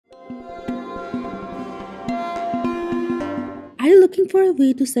Are you looking for a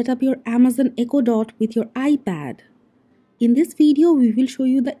way to set up your Amazon Echo Dot with your iPad? In this video, we will show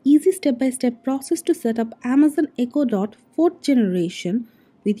you the easy step-by-step process to set up Amazon Echo Dot 4th generation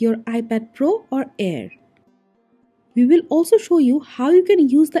with your iPad Pro or Air. We will also show you how you can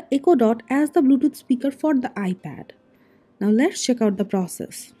use the Echo Dot as the Bluetooth speaker for the iPad. Now let's check out the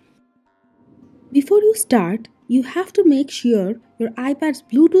process. Before you start, you have to make sure your iPad's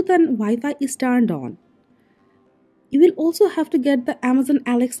Bluetooth and Wi-Fi is turned on. You will also have to get the Amazon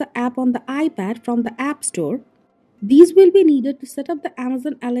Alexa app on the iPad from the App Store. These will be needed to set up the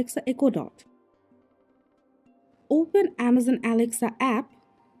Amazon Alexa Echo Dot. Open Amazon Alexa app.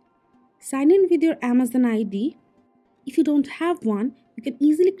 Sign in with your Amazon ID. If you don't have one, you can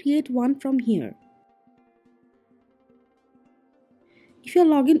easily create one from here. If you are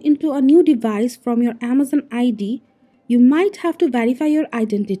logging into a new device from your Amazon ID, you might have to verify your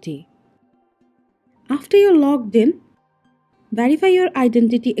identity. After you're logged in, verify your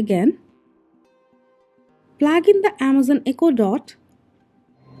identity again. Plug in the Amazon Echo Dot.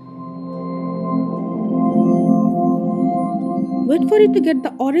 Wait for it to get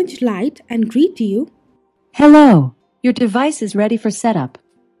the orange light and greet you. Hello, your device is ready for setup.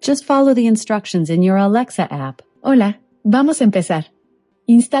 Just follow the instructions in your Alexa app. Hola, vamos a empezar.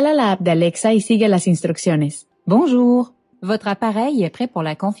 Instala la app d'Alexa y sigue las instrucciones. Bonjour, votre appareil est prêt pour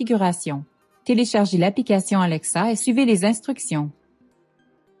la configuration. Téléchargez l'application Alexa et suivez les instructions.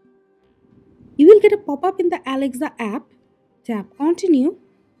 You will get a pop-up in the Alexa app. Tap Continue.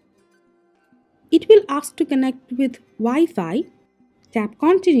 It will ask to connect with Wi-Fi. Tap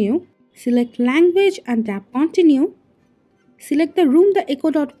Continue. Select Language and tap Continue. Select the room the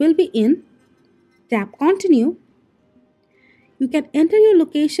Echo Dot will be in. Tap Continue. You can enter your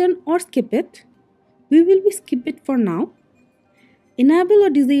location or skip it. We will skip it for now. Enable or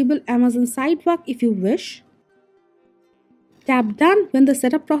disable Amazon Sidewalk if you wish. Tap Done when the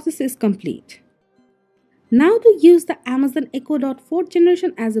setup process is complete. Now to use the Amazon Echo Dot 4th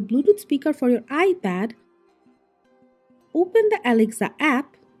generation as a Bluetooth speaker for your iPad, open the Alexa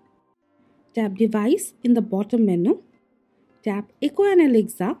app. Tap Device in the bottom menu. Tap Echo and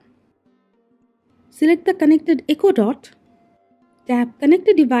Alexa. Select the connected Echo Dot. Tap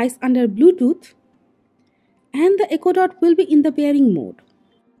Connected Device under Bluetooth. And the Echo Dot will be in the pairing mode.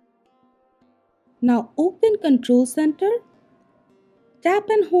 Now open Control Center. Tap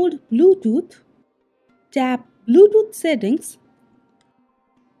and hold Bluetooth. Tap Bluetooth Settings.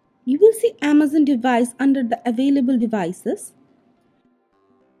 You will see Amazon device under the available devices.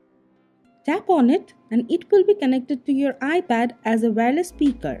 Tap on it and it will be connected to your iPad as a wireless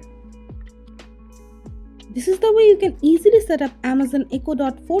speaker. This is the way you can easily set up Amazon Echo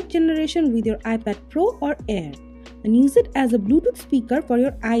Dot 4th generation with your iPad Pro or Air and use it as a Bluetooth speaker for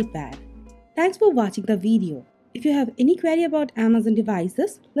your iPad. Thanks for watching the video. If you have any query about Amazon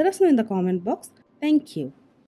devices, let us know in the comment box. Thank you.